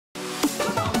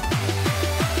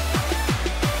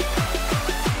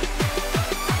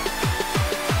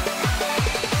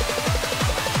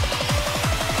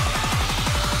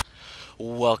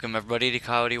Welcome everybody to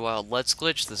Coyote Wild Let's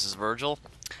Glitch. This is Vergil.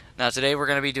 Now today we're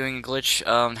going to be doing a glitch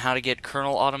on how to get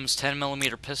Colonel Autumn's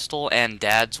 10mm pistol and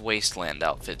Dad's Wasteland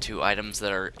outfit, two items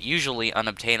that are usually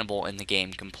unobtainable in the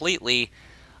game completely,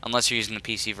 unless you're using the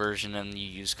PC version and you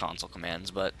use console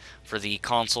commands. But for the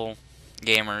console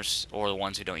gamers or the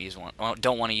ones who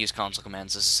don't want to use console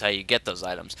commands, this is how you get those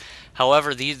items.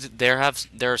 However, there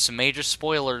are some major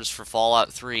spoilers for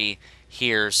Fallout 3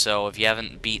 here, so if you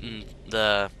haven't beaten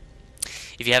the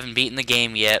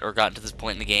game yet or gotten to this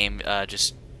point in the game,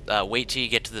 just wait till you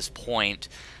get to this point.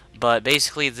 But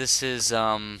basically, this is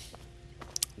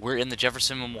we're in the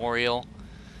Jefferson Memorial,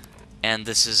 and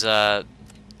this is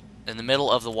in the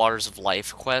middle of the Waters of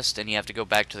Life quest, and you have to go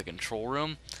back to the control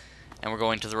room, and we're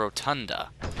going to the Rotunda.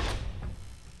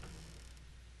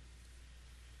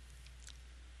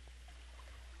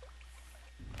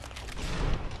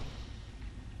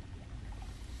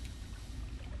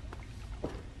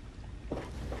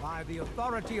 By the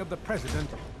authority of the President,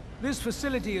 this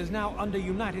facility is now under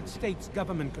United States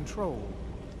government control.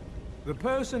 The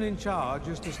person in charge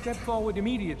is to step forward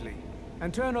immediately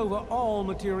and turn over all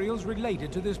materials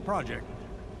related to this project.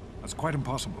 That's quite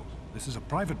impossible. This is a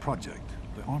private project.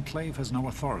 The Enclave has no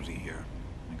authority here.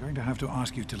 I'm going to have to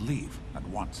ask you to leave at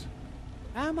once.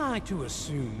 Am I to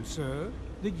assume, sir,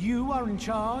 that you are in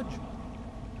charge?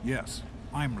 Yes,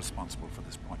 I'm responsible for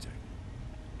this project.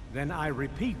 Then I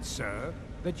repeat, sir,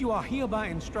 that you are hereby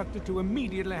instructed to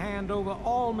immediately hand over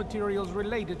all materials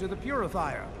related to the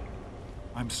purifier.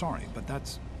 I'm sorry, but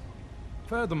that's...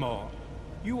 Furthermore,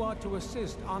 you are to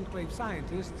assist Enclave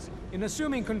scientists in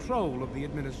assuming control of the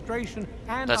administration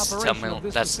and operation of this facility at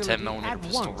once. That's the 10mm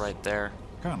pistol right there.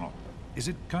 Colonel. Is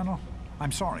it Colonel?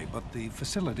 I'm sorry, but the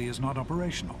facility is not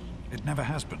operational. It never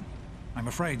has been. I'm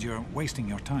afraid you're wasting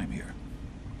your time here.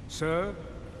 Sir,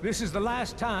 this is the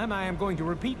last time I am going to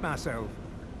repeat myself.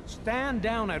 Stand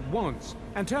down at once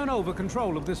and turn over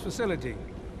control of this facility.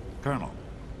 Colonel,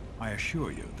 I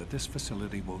assure you that this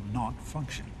facility will not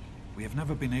function. We have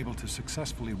never been able to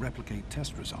successfully replicate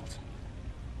test results.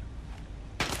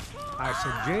 I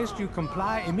suggest you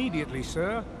comply immediately,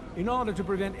 sir, in order to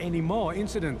prevent any more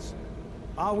incidents.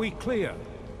 Are we clear?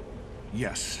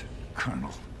 Yes,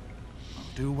 Colonel.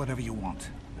 I'll do whatever you want.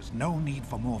 There's no need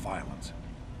for more violence.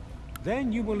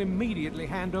 Then you will immediately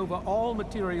hand over all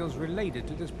materials related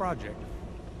to this project,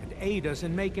 and aid us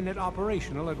in making it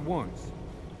operational at once.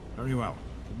 Very well.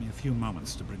 Give me a few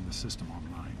moments to bring the system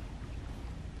online.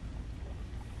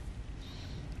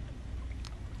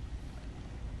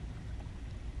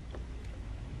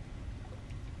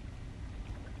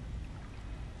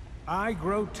 I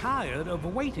grow tired of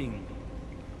waiting.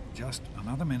 Just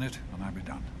another minute and I'll be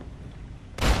done.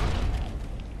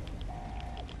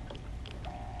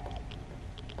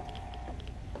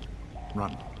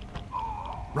 Run.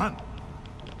 Run!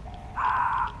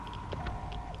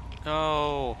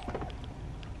 No.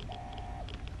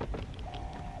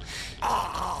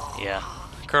 Yeah.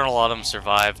 Colonel Autumn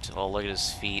survived. Oh, look at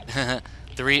his feet.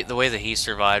 The way that he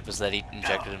survived was that he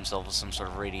injected himself with some sort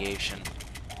of radiation.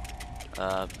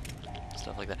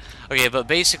 Stuff like that. Okay, but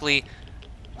basically,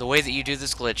 the way that you do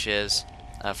this glitch is,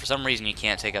 for some reason you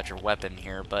can't take out your weapon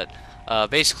here, but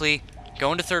basically,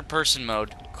 go into third-person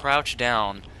mode, crouch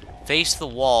down, face the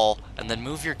wall, and then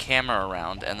move your camera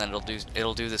around, and then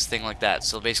it'll do this thing like that.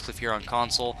 So basically, if you're on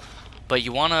console, but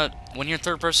you wanna, when you're in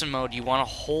third-person mode, you wanna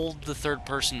hold the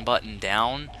third-person button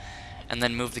down, and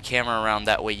then move the camera around.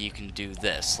 That way, you can do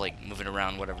this, like move it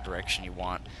around whatever direction you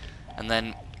want, and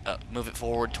then move it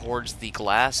forward towards the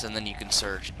glass, and then you can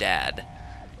search Dad.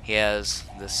 He has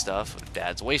this stuff,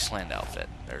 Dad's Wasteland outfit.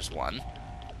 There's one,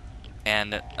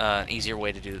 and an easier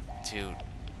way to do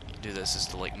this is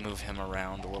to like move him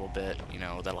around a little bit. You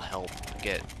know, that'll help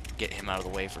get him out of the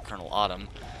way for Colonel Autumn,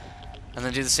 and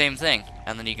then do the same thing,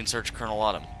 and then you can search Colonel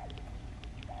Autumn.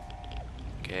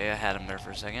 Okay, I had him there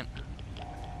for a second.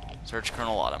 Search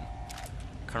Colonel Autumn.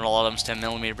 Colonel Autumn's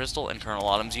 10mm pistol and Colonel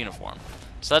Autumn's uniform.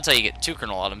 So that's how you get two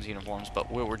Colonel Autumn's uniforms,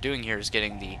 but what we're doing here is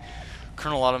getting the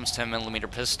Colonel Autumn's 10mm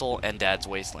pistol and Dad's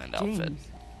Wasteland outfit.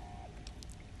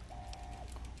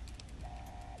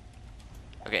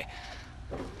 Okay.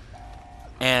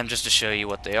 And just to show you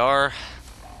what they are,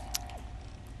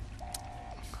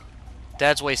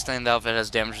 Dad's Wasteland outfit has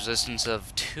damage resistance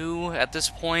of 2 at this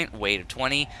point, weight of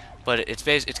 20, but it's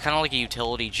kind of like a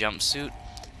utility jumpsuit.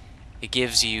 It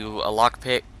gives you a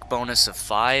lockpick bonus of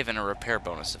 5 and a repair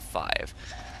bonus of 5.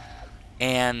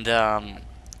 And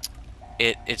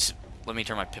it's let me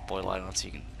turn my Pip-Boy light on so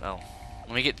you can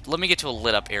let me get to a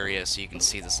lit up area so you can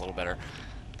see this a little better,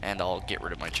 and I'll get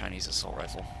rid of my Chinese assault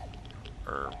rifle.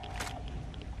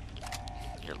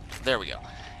 Here, there we go.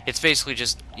 It's basically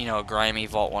just, you know, a grimy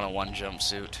Vault 101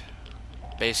 jumpsuit.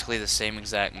 Basically the same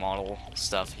exact model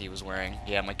stuff he was wearing.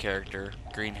 Yeah, my character,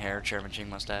 green hair, Chairman Ching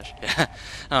mustache.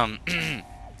 um,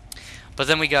 but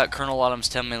then we got Colonel Autumn's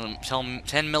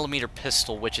 10mm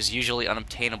pistol, which is usually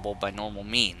unobtainable by normal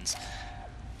means.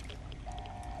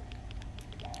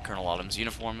 Colonel Autumn's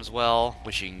uniform as well,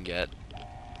 which you can get.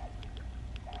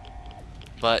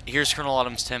 But here's Colonel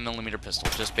Autumn's 10mm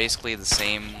pistol, just basically the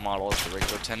same model as the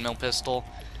regular 10mm pistol.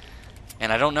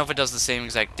 And I don't know if it does the same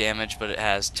exact damage, but it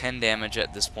has 10 damage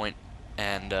at this point,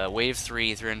 and wave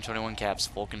 3, 321 caps,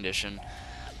 full condition.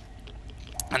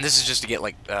 And this is just to get,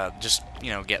 like,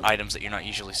 get items that you're not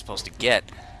usually supposed to get.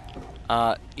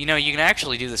 You know, you can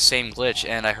actually do the same glitch,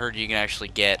 and I heard you can actually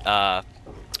get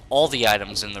all the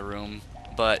items in the room,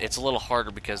 but it's a little harder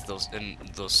because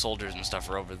those soldiers and stuff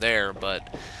are over there. But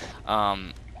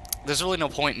there's really no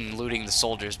point in looting the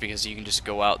soldiers because you can just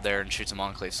go out there and shoot some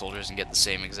Enclave soldiers and get the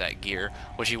same exact gear.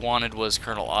 What you wanted was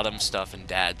Colonel Autumn's stuff and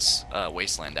Dad's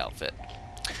Wasteland outfit.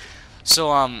 So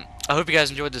I hope you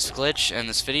guys enjoyed this glitch and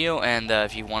this video, and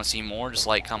if you want to see more, just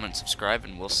like, comment, and subscribe,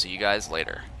 and we'll see you guys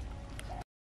later.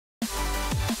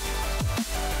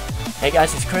 Hey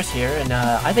guys, it's Chris here, and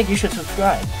I think you should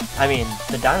subscribe. I mean,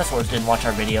 the dinosaurs didn't watch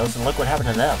our videos, and look what happened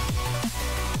to them.